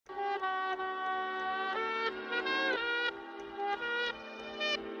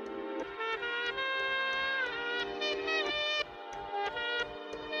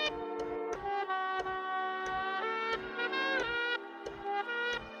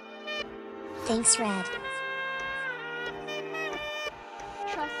Thanks, Red.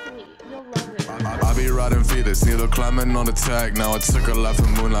 Trust me, you'll love it. I be riding feelers, needle climbing on the tag. Now I took a life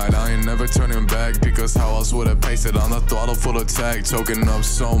in moonlight, I ain't never turning back. Because how else would I pace it on the throttle full of tag? Toking up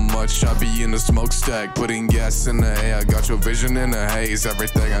so much, I be in the smokestack. Putting gas in the air, I got your vision in the haze.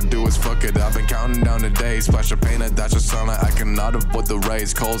 Everything I do is fuck it, I've been counting down the days. Splash of paint, a dash of sunlight, I cannot avoid the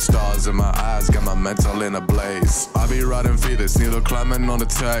rays. Cold stars in my eyes, got my mental in a blaze. I be riding feelers, needle climbing on the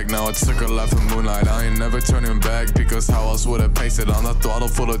tag. Now I took a life in moonlight, I ain't never turning back. Because how else would I pace it on the throttle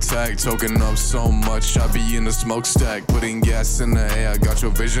full of tag? Toking up so much, I be in the smokestack. Putting gas in the air, I got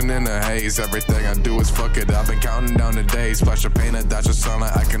your vision in the haze. Everything I do is fuck it, I've been counting down the days. Splash of paint, a dash of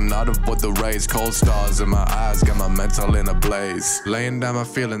sunlight, I cannot avoid the rays. Cold stars in my eyes, got my mental in a blaze. Laying down my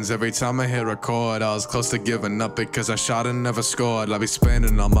feelings every time I hit record. I was close to giving up because I shot and never scored. I be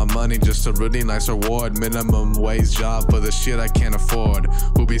spending all my money just a really nice reward. Minimum wage job for the shit I can't afford.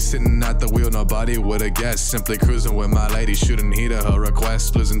 Who be sitting at the wheel, nobody would have guessed. Simply cruising with my lady, shooting heat at her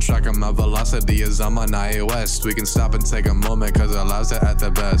request. Losing track of my velocity as I'm on iOS. We can stop and take a moment cause our lives are at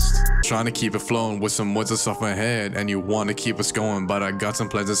their best. Trying to keep it flowing with some words that's off my head. And you want to keep us going, but I got some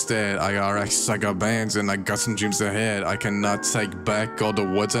plans instead. I got X, I got bands, and I got some dreams ahead. I cannot take back all the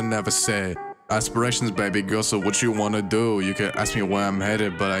words I never said. Aspirations, baby girl, so what you wanna do? You could ask me where I'm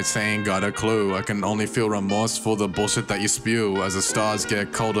headed, but I ain't got a clue. I can only feel remorse for the bullshit that you spew. As the stars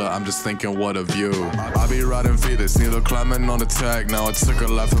get colder, I'm just thinking what a view. I be riding feelers, needle climbing on the tag. Now I took a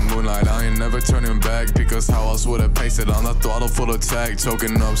life in moonlight, I ain't never turning back. Because how else would I pace it on the throttle full of tag?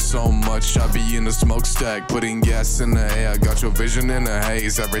 Toking up so much, I be in the smokestack. Putting gas in the air, I got your vision in the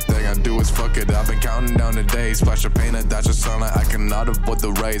haze. Everything I do is fuck it, I've been counting down the days. Splash of paint, a dash of sunlight, I cannot avoid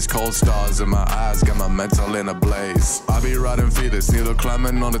the rays. Cold stars in my eyes, got my mental in a blaze. I be riding feelers, needle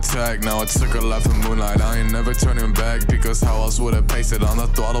climbing on the tag. Now I took a life in moonlight, I ain't never turning back. Because how else would I pace it on the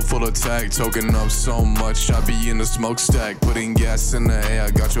throttle full of tag? Toking up so much, I be in the smokestack. Putting gas in the air, I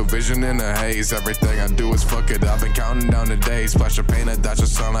got your vision in the haze. Everything I do is fuck it, I've been counting down the days. Splash of paint, a dash of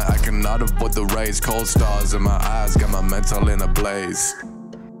sunlight, I cannot avoid the rays. Cold stars in my eyes, got my mental in a blaze.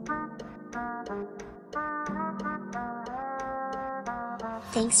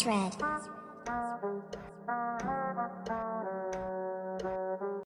 Thanks, Red.